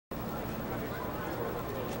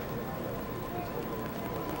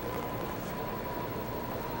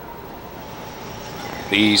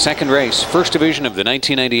The second race, first division of the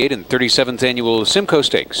 1998 and 37th annual Simcoe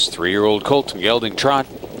Stakes. 3-year-old colt gelding Trot.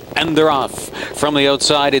 And they're off. From the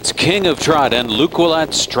outside, it's King of Trot and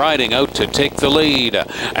Ouellette striding out to take the lead.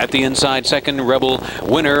 At the inside, second, Rebel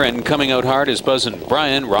Winner, and coming out hard is Buzzin'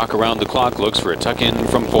 Brian. Rock Around the Clock looks for a tuck-in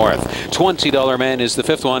from fourth. $20 Man is the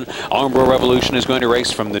fifth one. Armbro Revolution is going to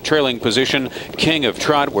race from the trailing position. King of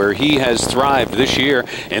Trot, where he has thrived this year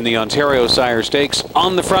in the Ontario Sire Stakes,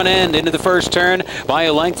 on the front end into the first turn by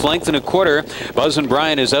a length and a quarter. Buzzin'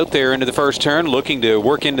 Brian is out there into the first turn, looking to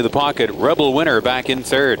work into the pocket. Rebel Winner back in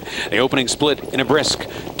third. The opening split in a brisk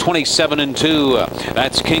 27-2.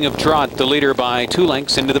 That's King of Trot, the leader by 2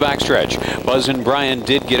 lengths into the backstretch. Buzzin' Brian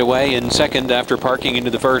did get away in second after parking into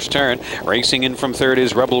the first turn. Racing in from third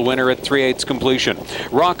is Rebel Winner at 3/8 completion.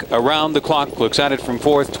 Rock Around the Clock looks at it from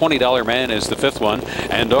fourth. $20 Man is the fifth one.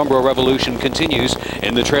 And Armbro Revolution continues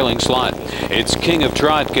in the trailing slot. It's King of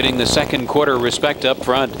Trot getting the second quarter respect up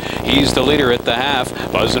front. He's the leader at the half.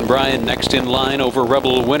 Buzzin' Brian next in line over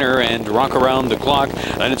Rebel Winner and Rock Around the Clock.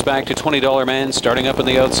 Then it's back to $20 Man starting up on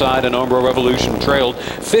the outside, and Armbro Revolution trailed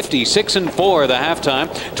 56-4 the halftime,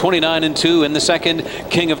 29-2 in the second.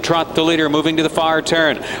 King of Trot, the leader, moving to the far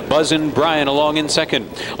turn. Buzzin' Brian along in second.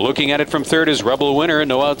 Looking at it from third is Rebel Winner.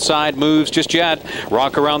 No outside moves just yet.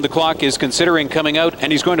 Rock Around the Clock is considering coming out,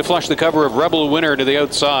 and he's going to flush the cover of Rebel Winner to the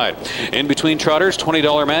outside. In between trotters,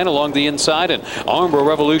 $20 Man along the inside, and Armbro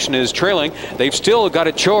Revolution is trailing. They've still got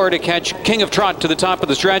a chore to catch King of Trot to the top of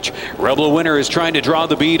the stretch. Rebel Winner is trying to draw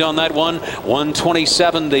the bead on that one.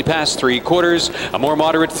 127, they pass 3/4. A more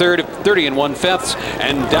moderate third of 30 1/5,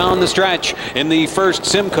 and down the stretch in the first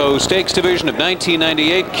Simcoe Stakes division of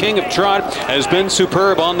 1998, King of Trot has been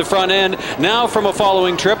superb on the front end. Now from a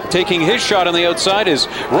following trip, taking his shot on the outside is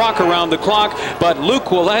Rock Around the Clock, but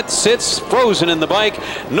Ouellette sits frozen in the bike.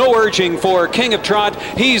 No urging for King of Trot.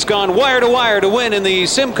 He's gone wire to win in the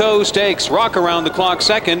Simcoe Stakes. Rock Around the Clock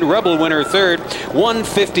second, Rebel Winner third.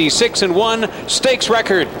 156-1 stakes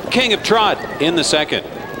record. King of Trot in the second.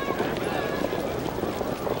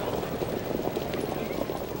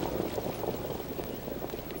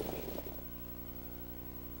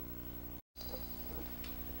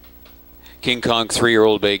 King Kong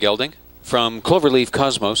 3-year-old bay gelding from Cloverleaf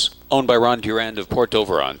Cosmos, owned by Ron Durand of Port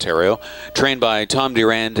Dover, Ontario, trained by Tom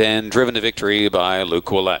Durand and driven to victory by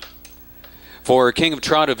Ouellette. For King of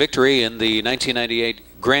Trot, a victory in the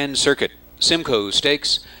 1998 Grand Circuit Simcoe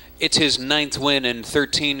Stakes. It's his 9th win in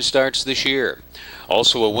 13 starts this year.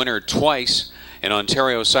 Also a winner twice in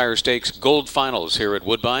Ontario Sire Stakes Gold Finals here at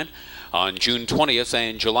Woodbine on June 20th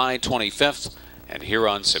and July 25th, and here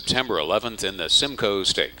on September 11th in the Simcoe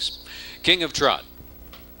Stakes. King of Trot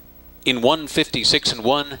in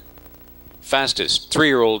 156-1, fastest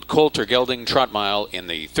 3-year-old colt or gelding trot mile in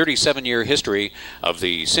the 37-year history of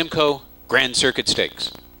the Simcoe Grand Circuit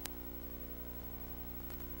Stakes.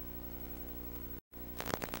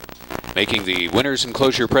 Making the winner's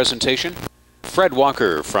enclosure presentation, Fred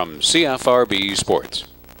Walker from CFRB Sports.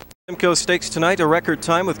 Simcoe Stakes tonight, a record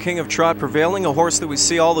time with King of Trot prevailing, a horse that we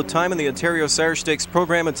see all the time in the Ontario Sire Stakes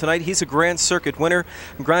program, and tonight he's a Grand Circuit winner.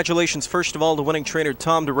 Congratulations first of all to winning trainer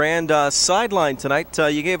Tom Durand. Sideline tonight,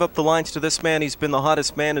 you gave up the lines to this man. He's been the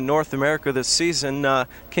hottest man in North America this season.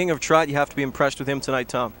 King of Trot, you have to be impressed with him tonight,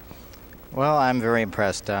 Tom. Well, I'm very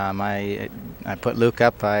impressed. I put Luke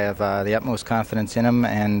up. I have the utmost confidence in him,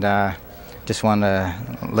 and just want to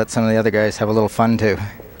let some of the other guys have a little fun too.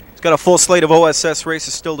 He's got a full slate of OSS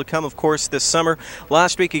races still to come, of course, this summer.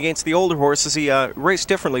 Last week against the older horses, he raced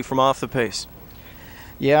differently from off the pace.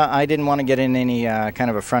 Yeah, I didn't want to get in any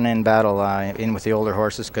kind of a front-end battle in with the older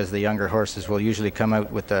horses, because the younger horses will usually come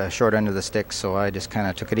out with the short end of the stick, so I just kind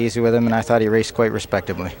of took it easy with him, and I thought he raced quite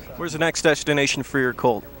respectably. Where's the next destination for your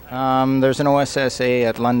colt? There's an OSSA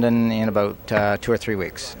at London in about 2 or 3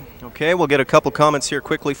 weeks. Okay, we'll get a couple comments here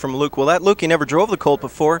quickly from Luke. Well, that Luke, you never drove the colt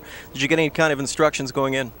before. Did you get any kind of instructions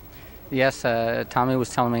going in? Yes, Tommy was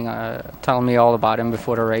telling me all about him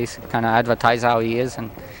before the race, kind of advertise how he is,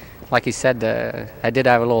 and like he said, I did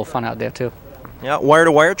have a little fun out there too. Yeah,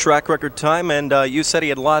 wire-to-wire track record time, and you said he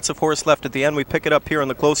had lots of horse left at the end. We pick it up here on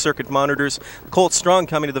the closed circuit monitors. Colt strong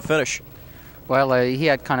coming to the finish. Well, he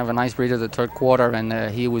had kind of a nice breather the third quarter,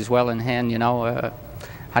 and he was well in hand, you know.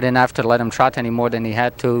 I didn't have to let him trot any more than he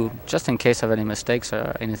had to, just in case of any mistakes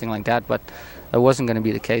or anything like that, but it wasn't going to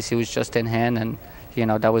be the case. He was just in hand, and, you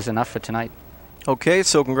know, that was enough for tonight. Okay,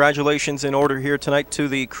 so congratulations in order here tonight to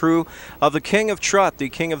the crew of the King of Trot, the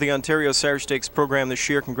king of the Ontario Sire Stakes program this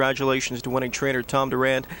year. Congratulations to winning trainer Tom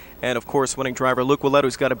Durand and, of course, winning driver Ouellette,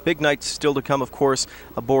 who's got a big night still to come, of course,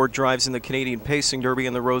 aboard drives in the Canadian Pacing Derby,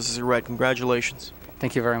 and the Roses are red. Congratulations.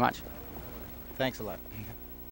 Thank you very much. Thanks a lot.